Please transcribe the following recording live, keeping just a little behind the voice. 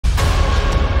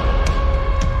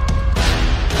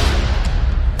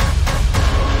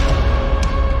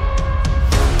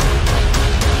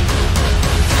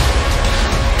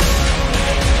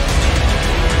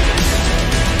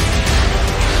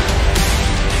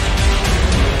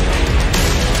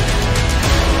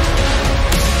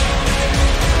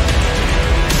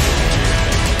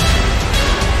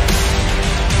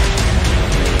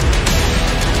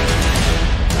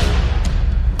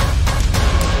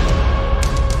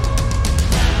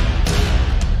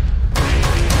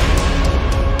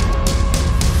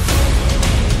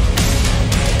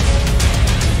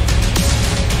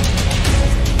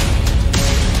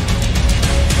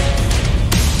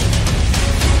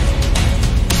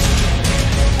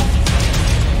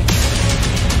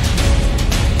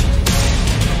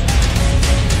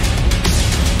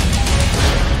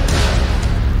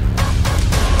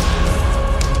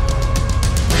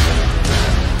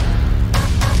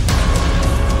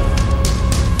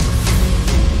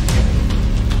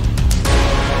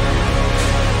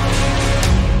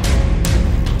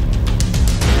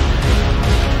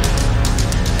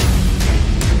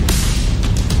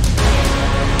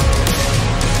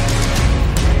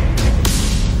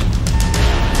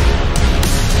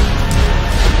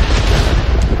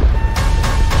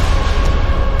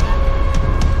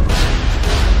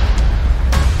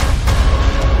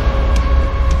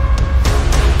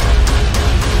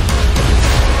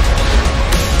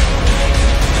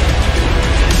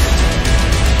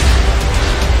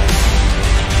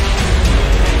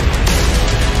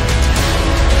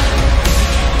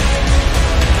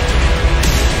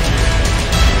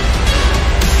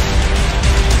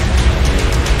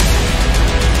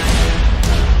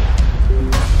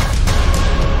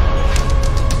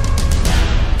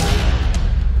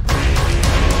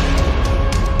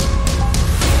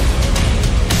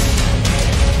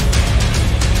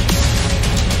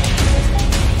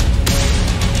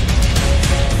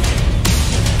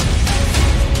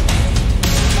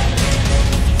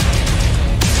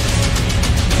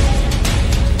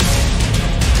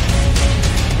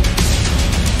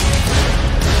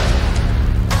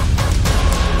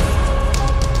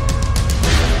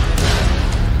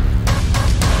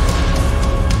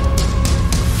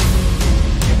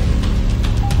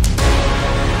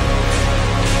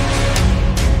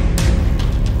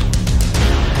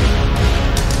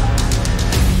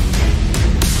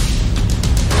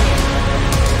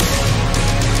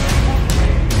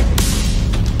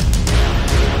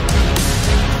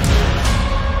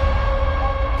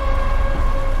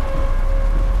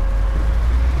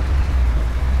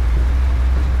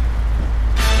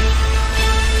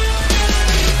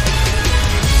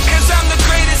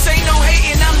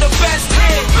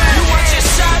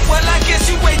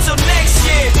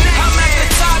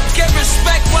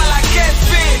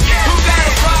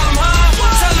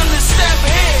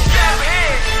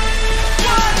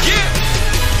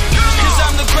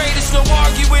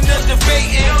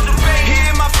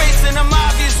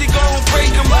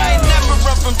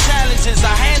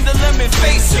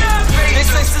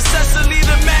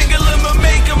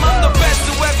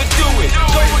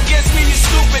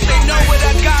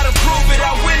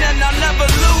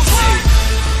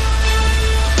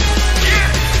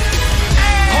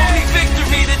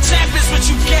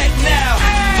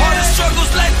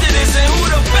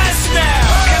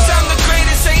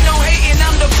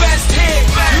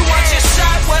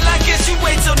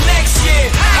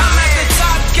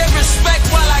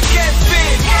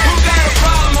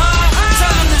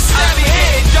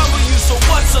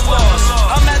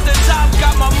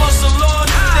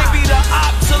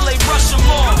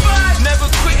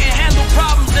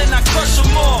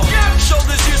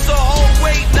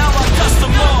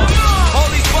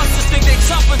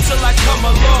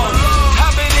long.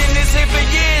 I've been in this here for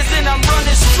years and I'm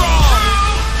running strong.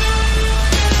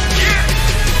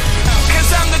 Cause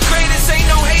I'm the greatest, ain't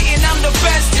no hating, I'm the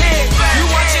best here. You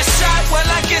want your shot? Well,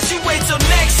 I guess you wait till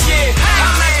next year.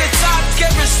 I'm at the top,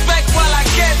 get respect while I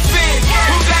get fit.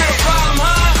 Who got a problem,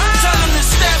 huh? Tell them to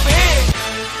step here.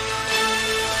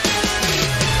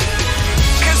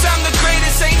 Cause I'm the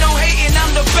greatest, ain't no hating,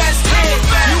 I'm the best here.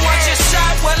 You want your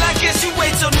shot? Well, I guess you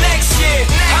wait till next year.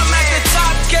 I'm at the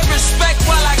top, get respect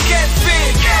while I get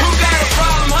fit. Who got a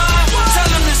problem, huh? Tell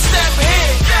them to step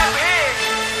here.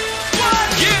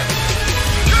 Yeah.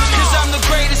 Cause I'm the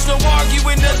greatest, no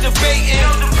arguing, no debating.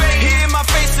 He in my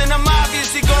face and I'm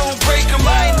obviously gon' break him.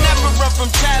 I ain't never run from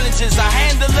challenges, I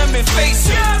handle them and face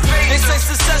them. They say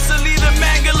success will either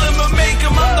mangle him or make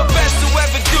him. I'm the best to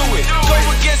ever do it. Go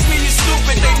against me, you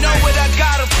stupid. They know it, I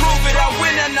gotta prove it. I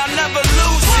win and I'll never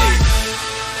lose it.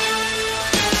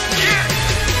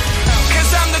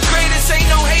 Cause I'm the greatest, ain't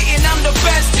no hating, I'm the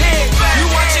best here. You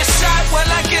want your shot? Well,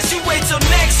 I guess you wait till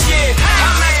next year.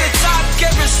 I'm at the top,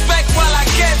 get respect while I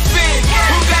get fit.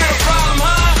 Who got a problem,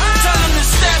 huh? Tell them to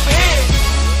step here.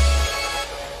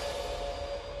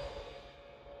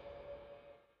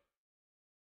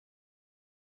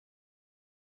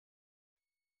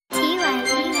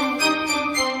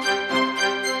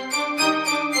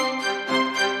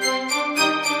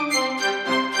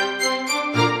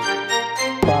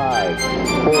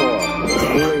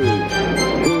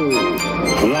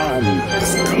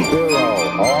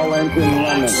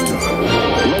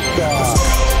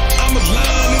 I'm a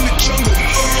lion in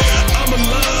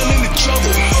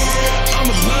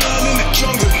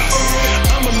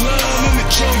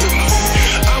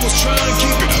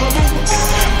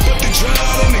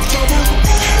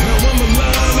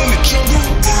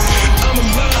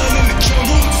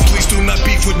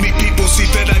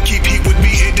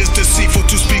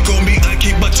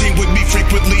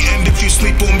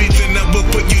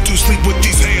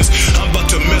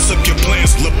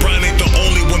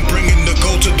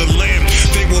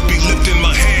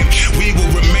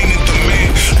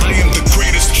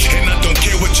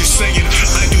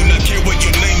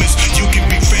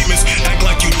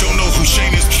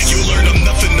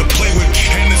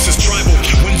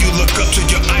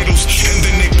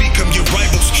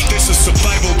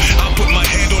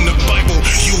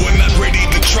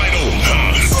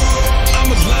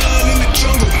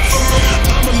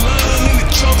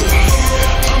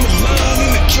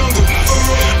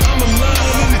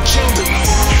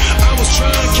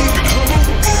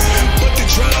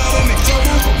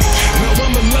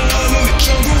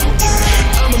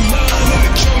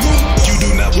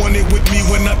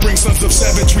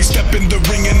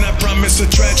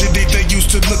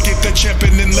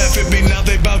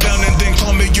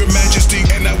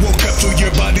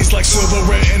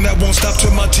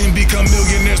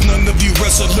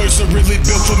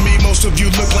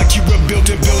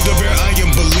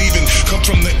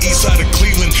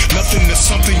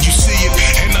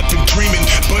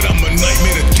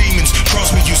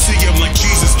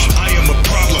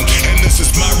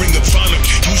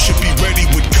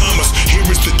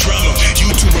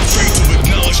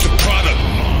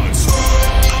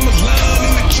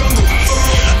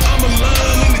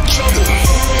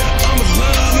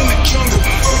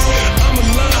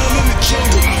the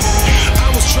jungle.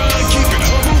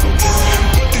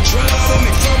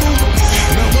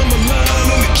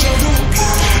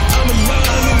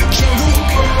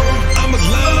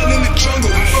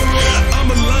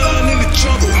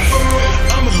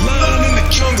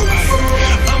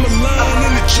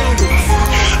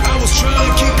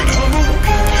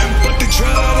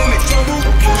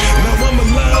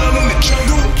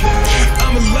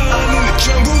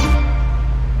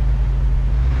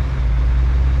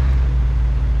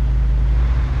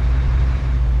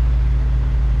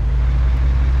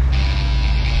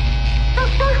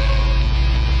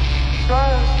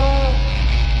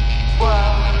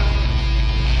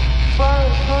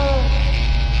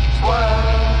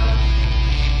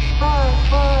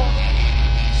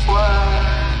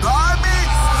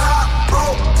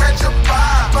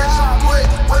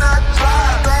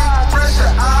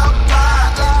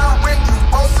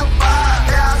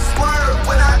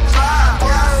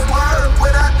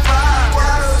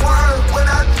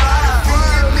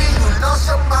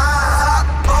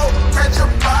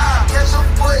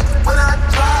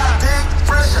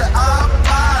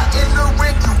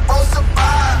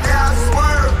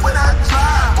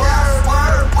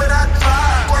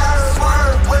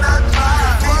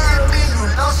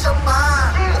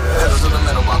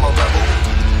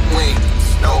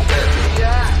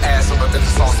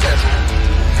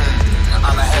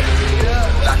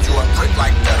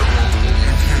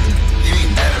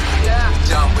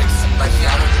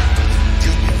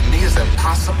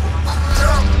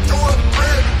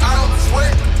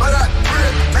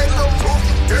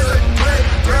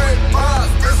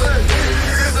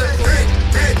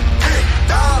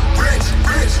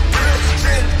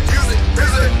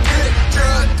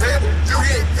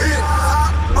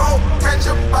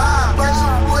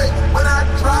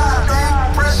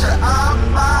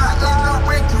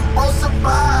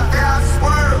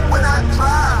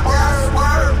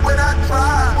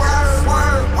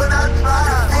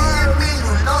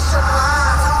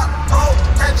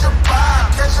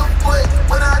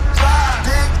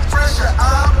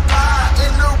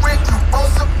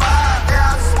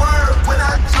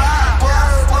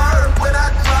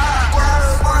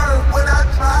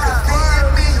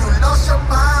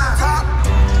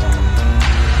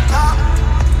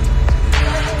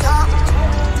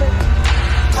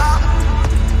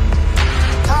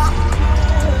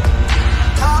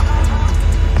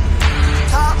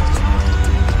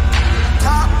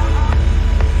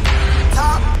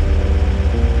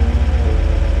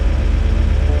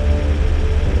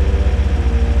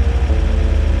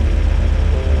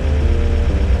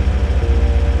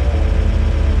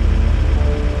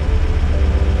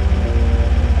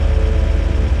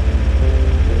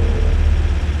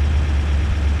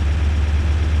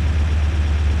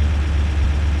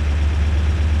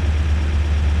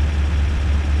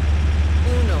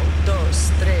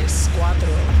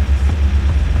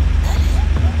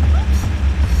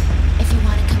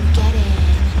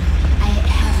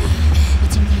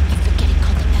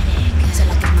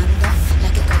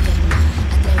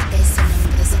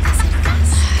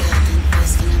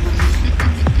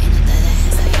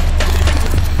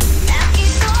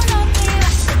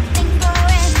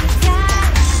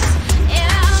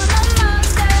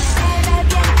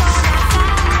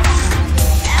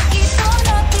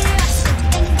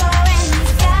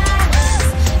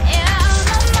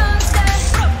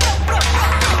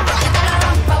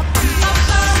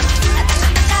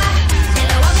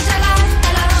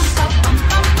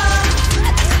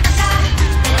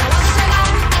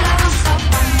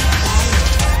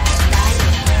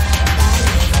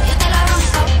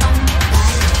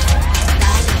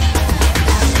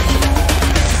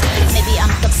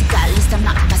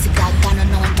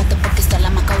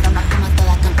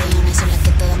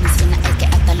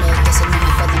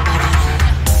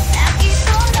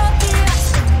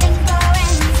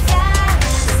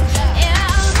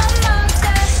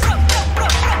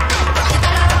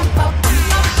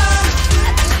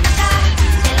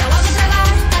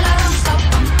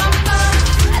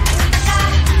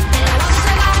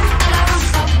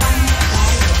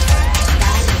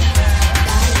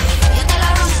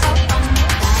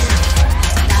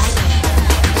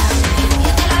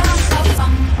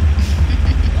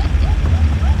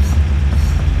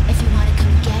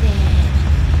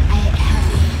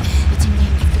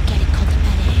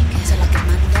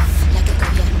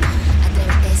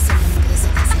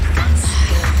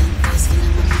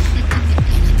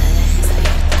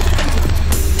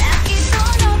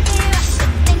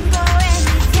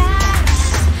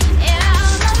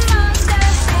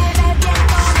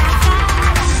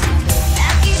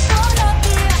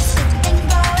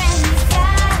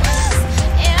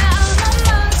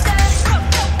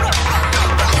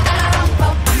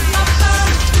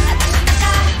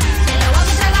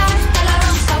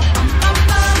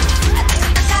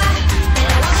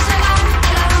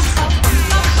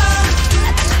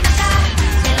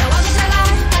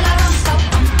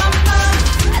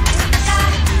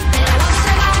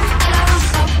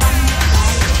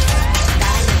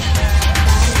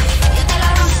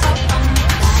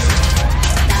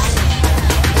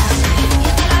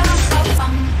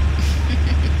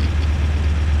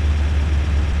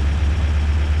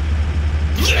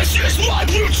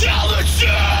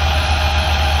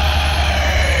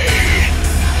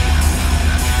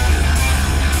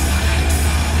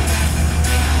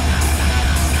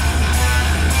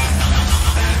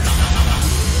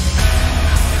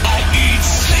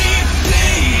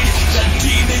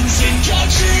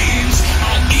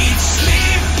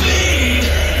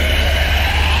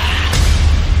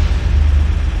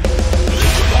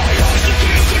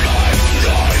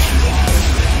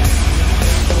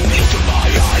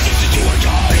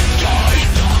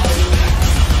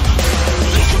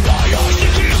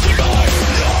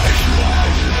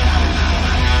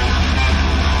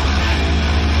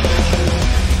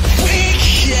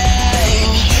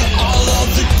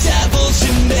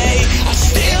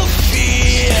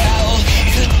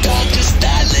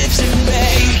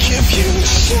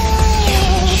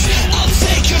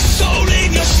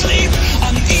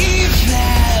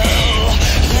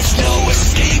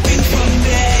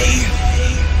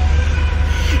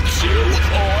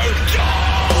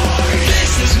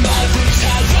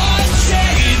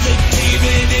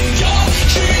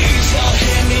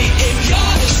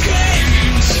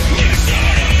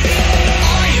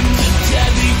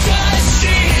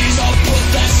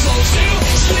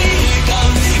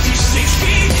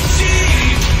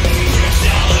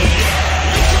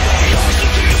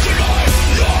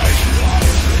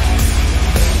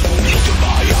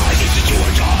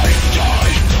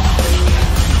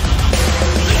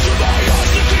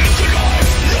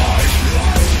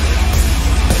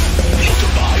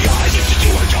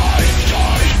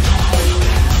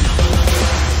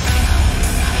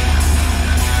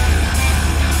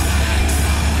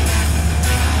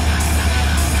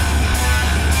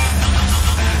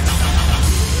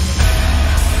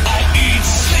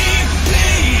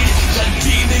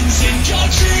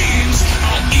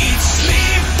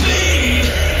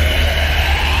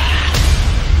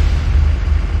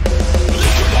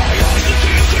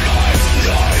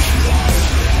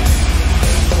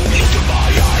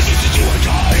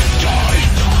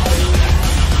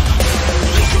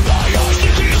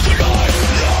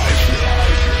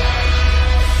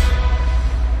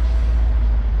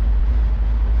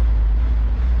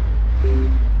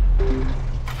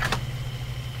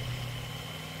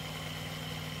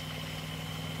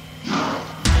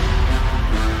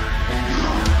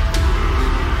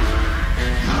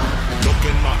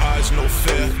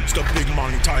 It's the big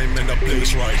man time in the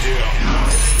place right here.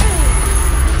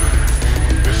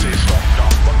 They say stop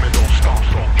now, but me don't stop.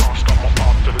 Can't stop my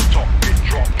path to the top. Big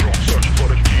drop. Search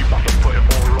for the key, but to put it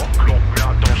on lock. Me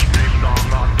I don't speak, nah,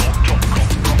 don't talk.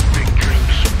 Big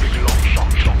dreams, a big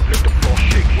long shot. Let the floor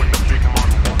shake when the big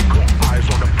man walk. Eyes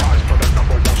on the prize for the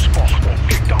number one spot.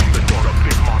 Kick down the door, the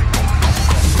big man come.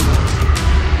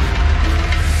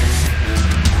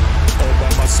 All by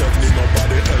myself, need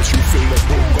nobody else. You feel the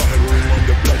boom, got a ring on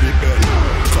the bloody bell.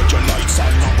 Cut your lights out,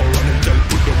 now go run and tell.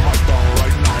 Put the mic down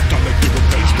right now. Time to give a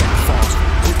bass straight fast.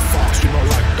 Quick fast, you know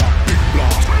like that. Big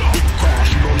blast, big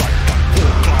crash, you know like that.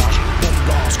 Poor clash, bomb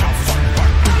blast, can't fight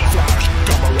back. Big flash,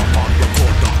 camera on,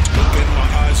 record that. Look in my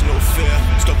eyes, no fear.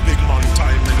 It's the big man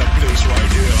time in the place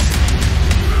right here.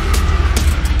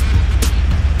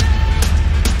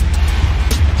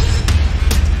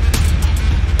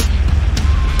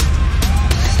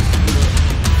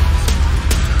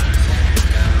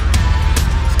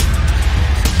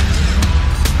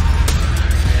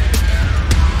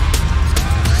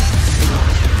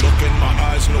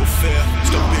 No fear, it's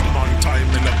the big man time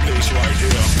in the place right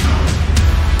here.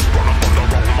 Run up on the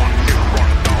wrong man, get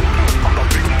run down. I'm the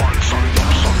big man, sun up,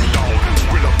 sun down.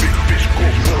 Will a big fish go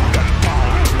more than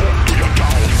pound? Walk to your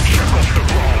town, check off the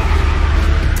ground.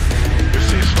 They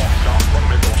say stop now, but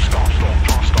me don't stop.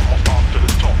 Can't stop my path to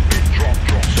the top. Big drop.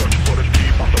 Search for the key,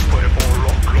 but to put it on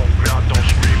lock. Me I don't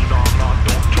scream, nah,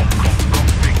 don't talk.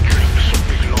 Big dreams, a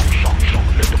big long shot.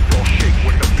 Let the floor shake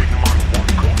when the big man walk.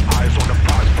 Eyes on the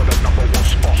prize for the number one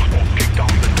spot. Kick down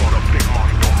the door, the big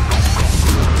man don't knock.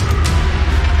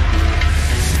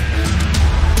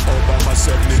 All by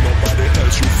myself, need nobody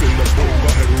else. You feel the boom,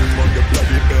 got a room on the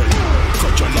bloody bell.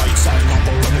 Cut your lights out, now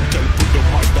go run and tell. Put the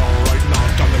mic down right now.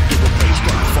 Time to give a bass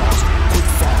straight fast. Quick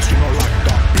fast, you know like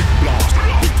that. Big blast,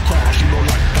 big crash, you know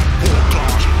like that. Poor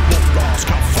clash, bomb blast,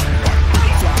 can't fight back. Quick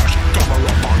flash,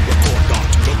 camera on, record that.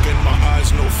 Look in my eyes,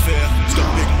 no fear. It's the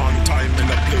big man time in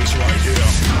the place right here.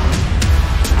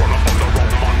 Run up on the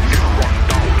wrong man, get run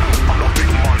down. I'm the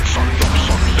big man, sun up,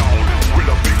 sun down.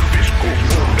 Will a big fish go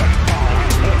more than pound?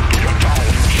 Walk to your town,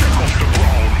 check off the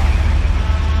ground.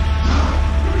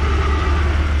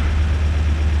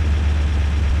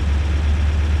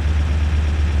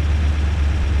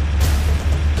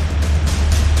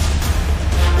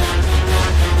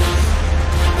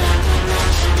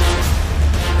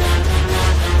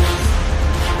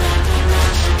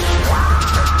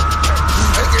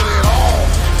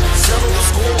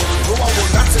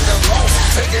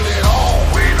 Taking it all,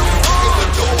 we don't kick the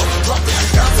door, dropping you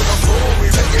down to the floor, we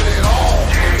taking it all.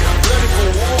 Ready for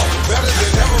war, better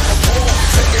than ever before,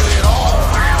 taking it all.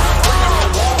 Breaking the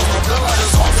walls, my blood out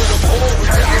is hard to the poor, we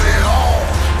taking it all.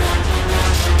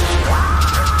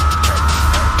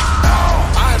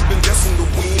 I have been destined to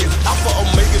win, Alpha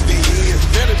Omega the end,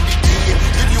 better begin.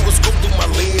 Give you a scope through my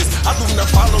lens, I do not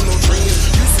follow no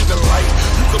trends. You see the light,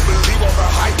 you can believe all the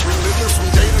hype, relentless from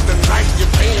day to the night,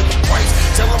 you're paying the price.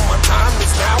 Tell them my time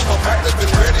is now, I'm active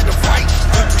and ready to fight.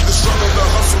 Been through the struggle, the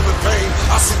hustle, the pain.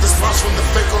 I see the smiles from the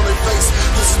fake on their face.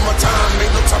 This is my time,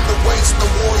 ain't no time to waste. The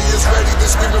warriors ready,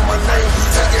 they're screaming my name. We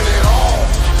taking it all,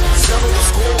 settle the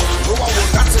score. No, I will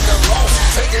not take a loss.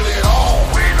 Taking it all,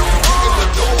 kicking the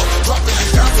door, dropping you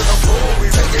down to the floor. We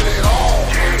taking it all,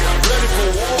 ready for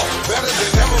war, better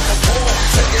than ever before.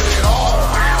 Taking it all,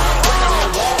 breaking the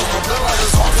walls, my blood out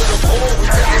is hard to the poor. We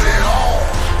taking it all.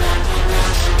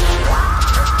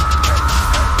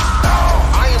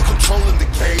 Controlling the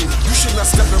game, you should not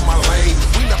step in my lane.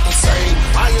 We not the same.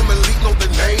 I am elite, know the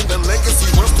name. The legacy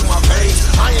runs through my veins.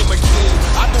 I am a king.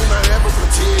 I do not ever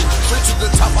pretend. Straight to the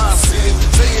top, I ascend.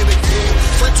 Say it again.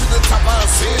 Straight to the top, I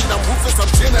ascend. I'm ruthless.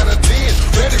 I'm 10 out of 10.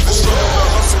 Ready for struggle, the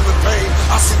hustle, the pain.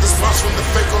 I see the smiles from the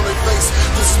fake on their face.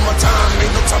 This is my time.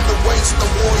 Ain't no time to waste. The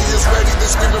warriors ready.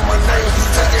 They're screaming my name.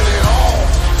 Taking it all.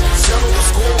 Settle the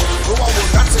score. No, I will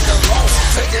not take a loss.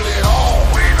 Taking it all.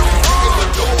 Kicking the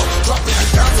door, dropping you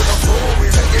down to the floor. We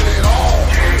taking it all.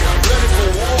 Ready for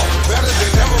war, better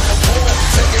than ever before.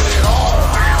 Taking it all.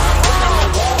 Breaking the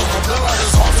walls, my blood out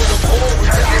is hard to the poor. We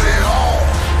taking it all.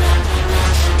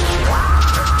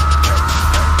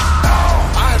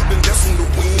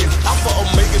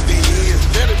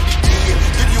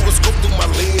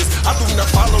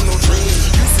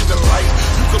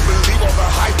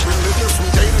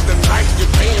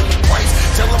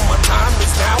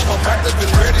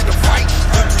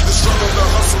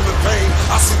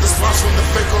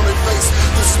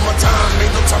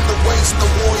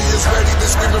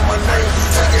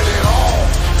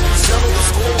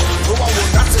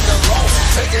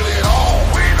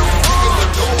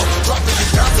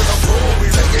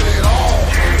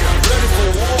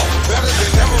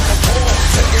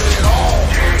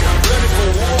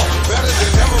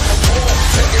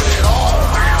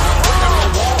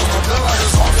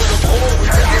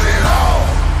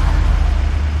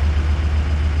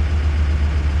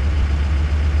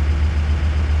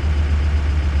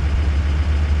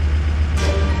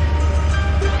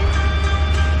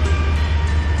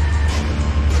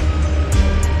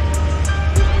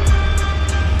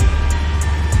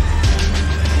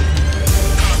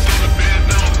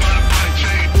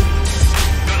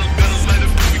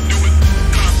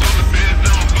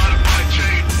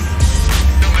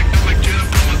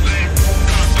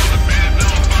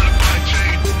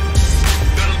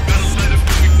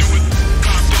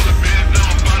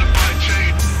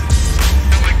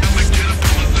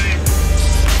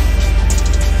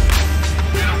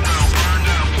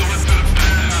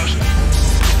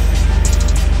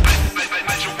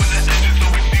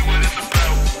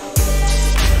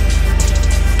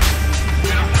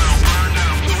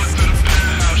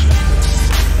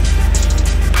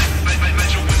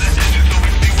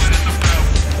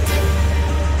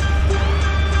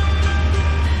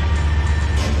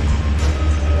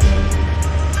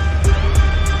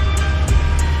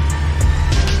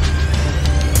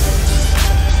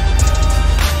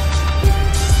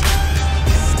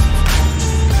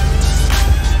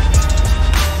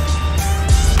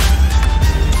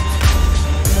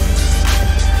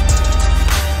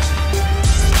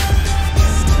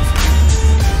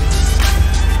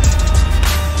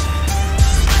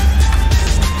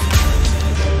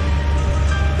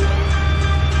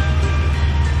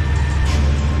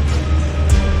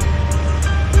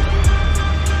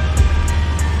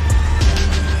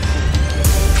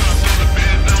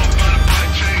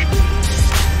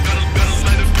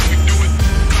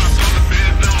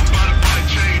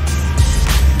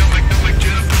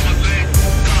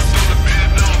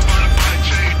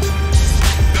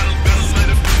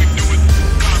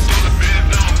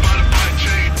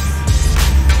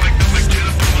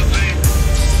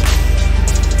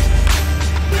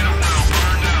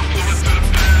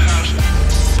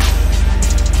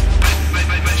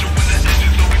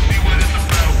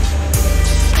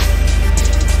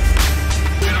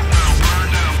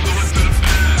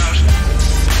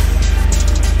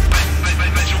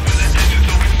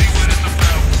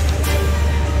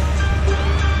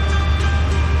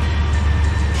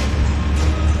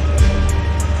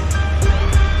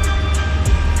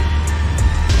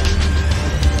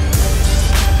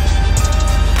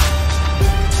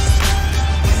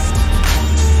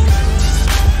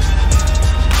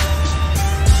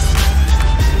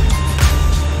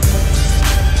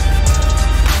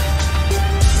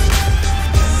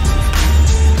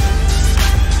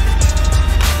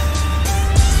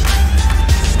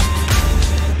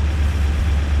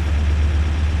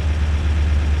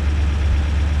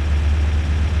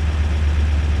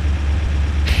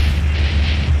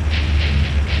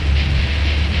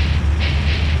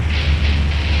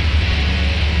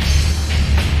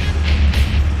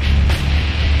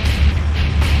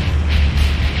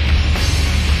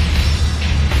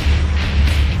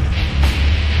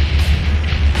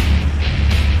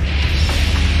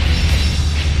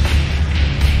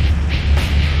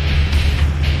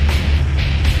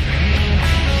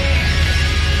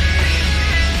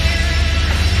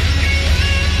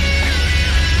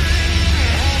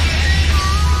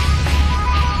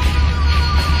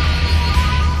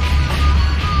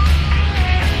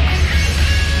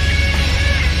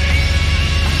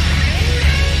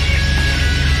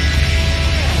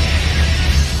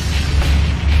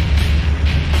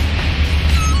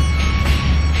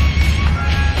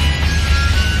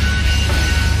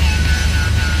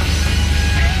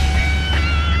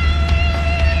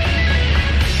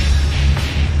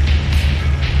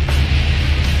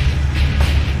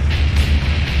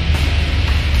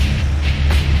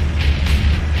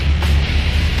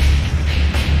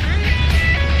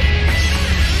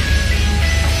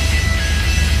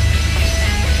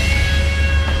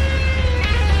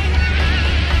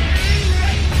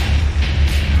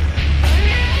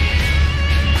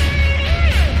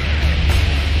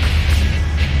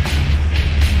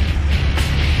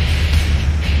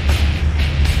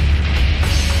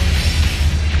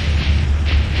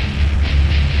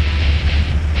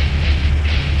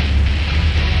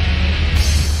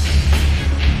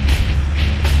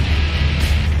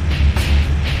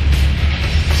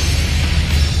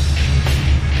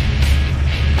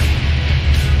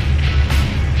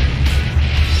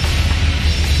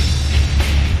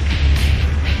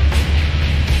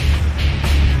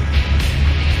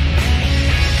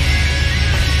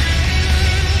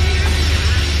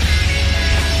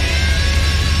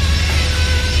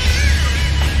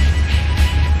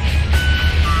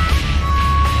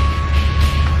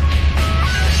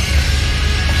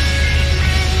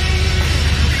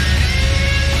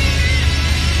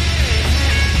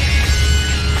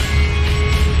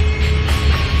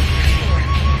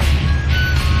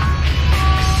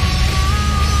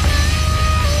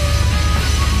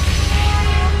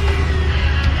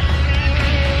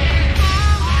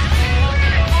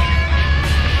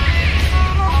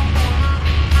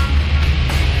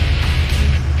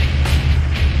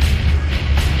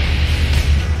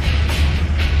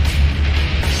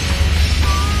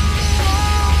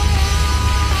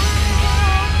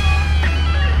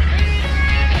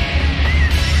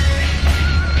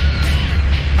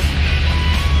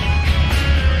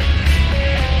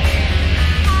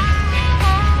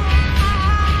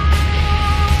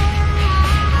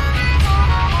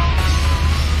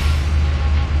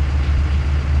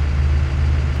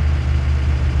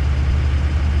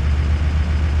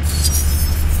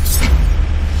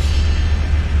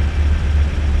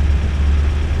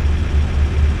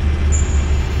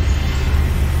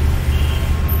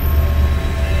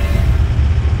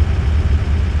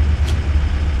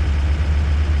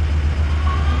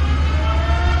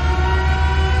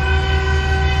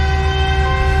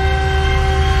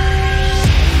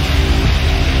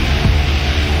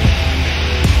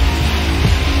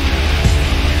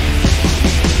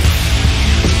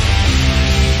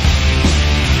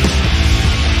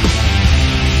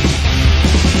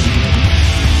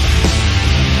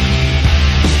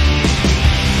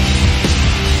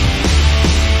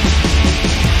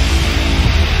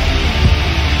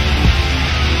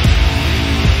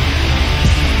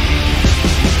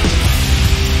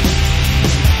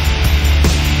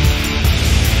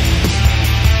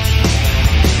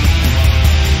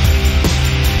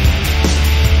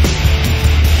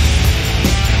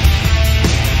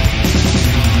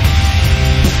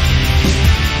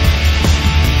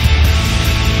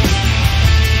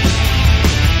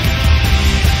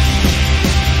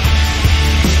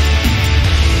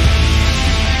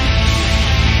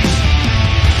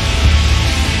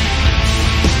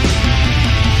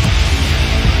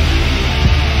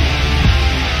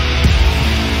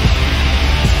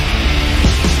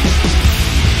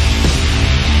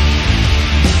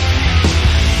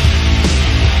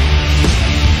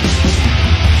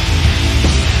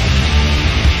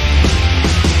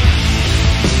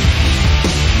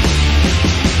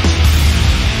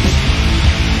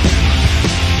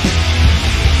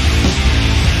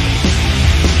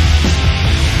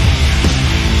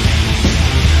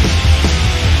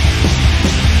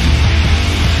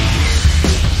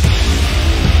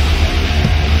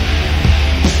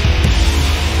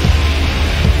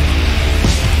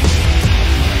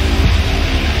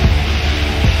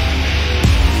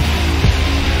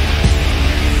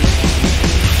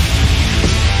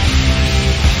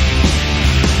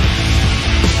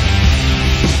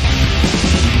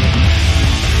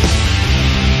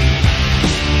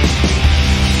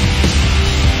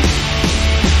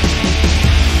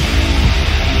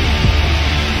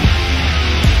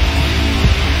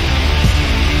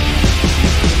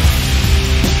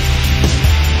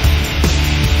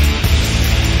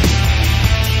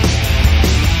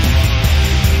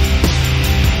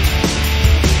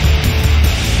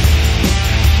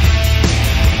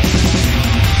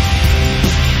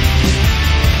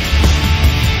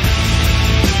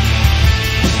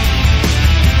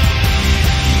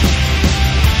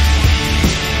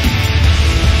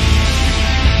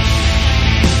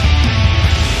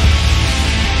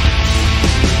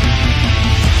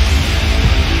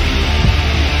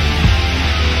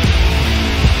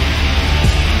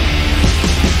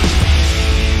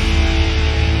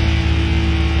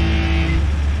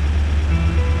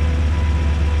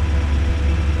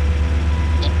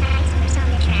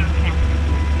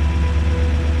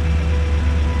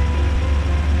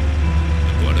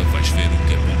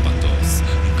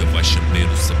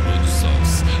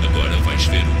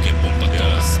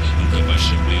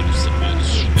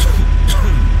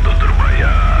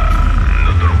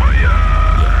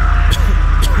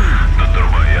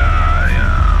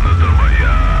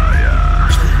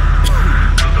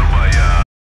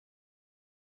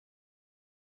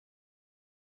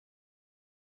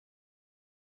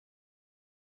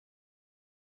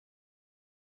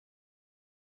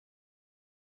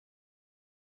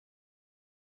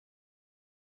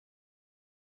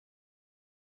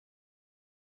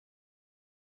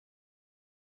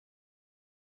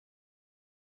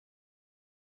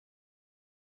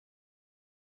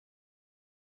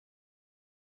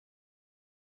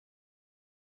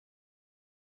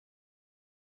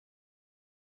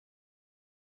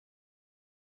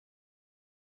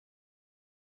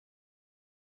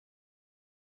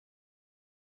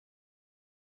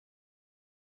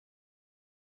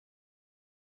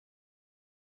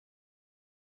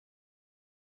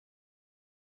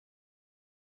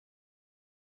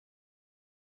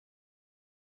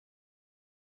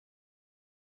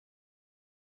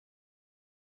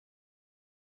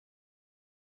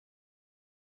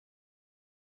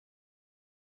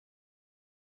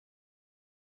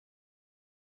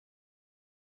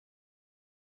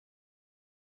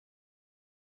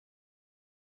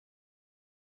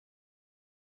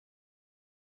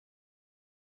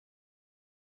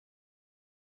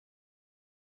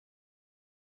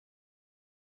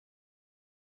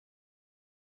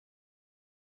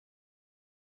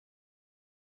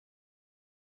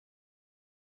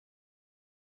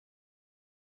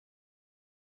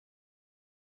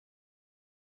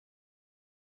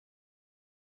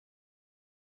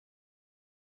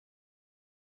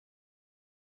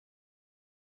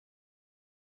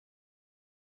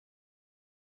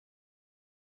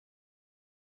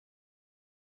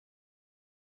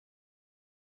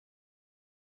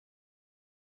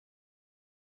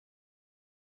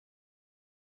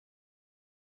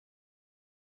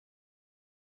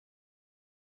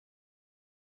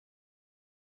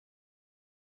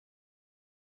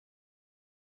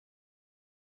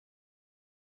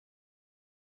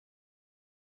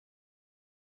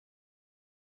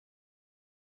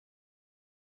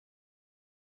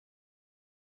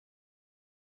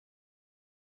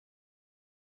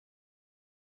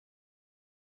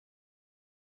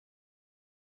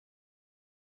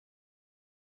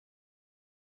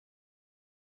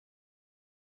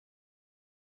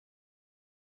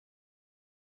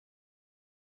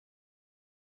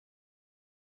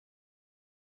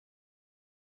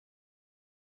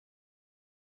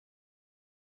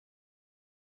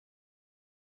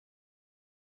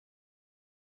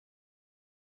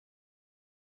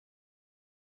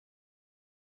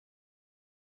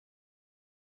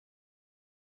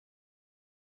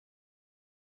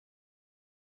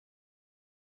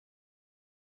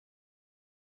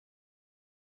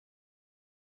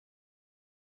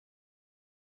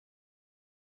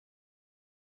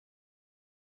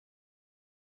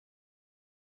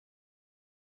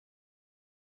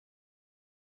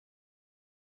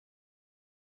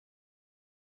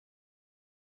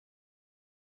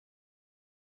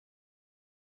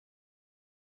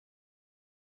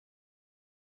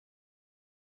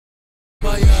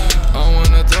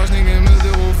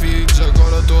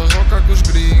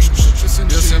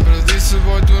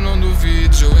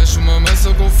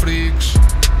 freaks.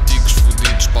 Ticos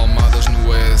fudidos, palmadas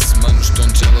no S. Manos tão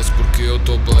jealous porque eu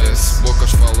tô bless. Bocas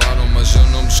falaram mas eu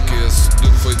não me esqueço do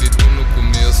que foi dito no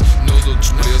começo. Não dou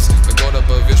desprezo, agora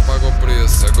para vez paga o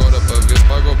preço. Agora para vez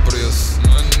paga o preço.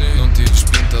 Não tives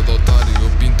pinta de otário, eu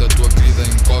pinto a tua querida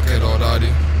em qualquer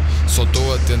horário. Só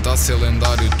tô a tentar ser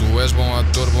lendário. Tu és bom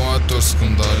ator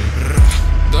secundário.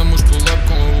 Damos pull-up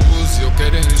com a Uzi, eu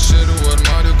quero encher o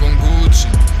armário com Gucci.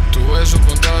 Tu és o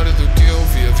contrário do que eu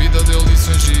vi, a vida deu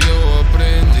lições e eu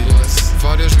aprendi.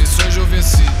 Várias missões eu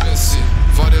venci,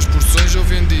 várias porções eu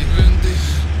vendi.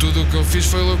 Tudo o que eu fiz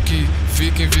foi low-key,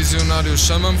 fiquem visionários,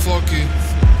 chama-me Flocky.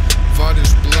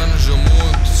 Vários planos eu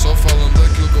monto, só falam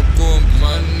daquilo que eu compro.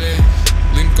 Mané,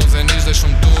 limpo com zenis,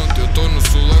 deixam-me tonto. Eu tô no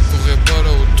sul a correr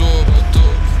para o topo.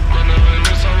 Quando a vez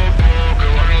me salva pouco,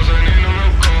 eu largo um zenis no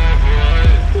meu copo.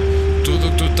 Tudo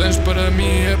o que tu tens para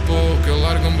mim é pouco, eu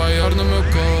largo um baior no meu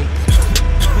copo.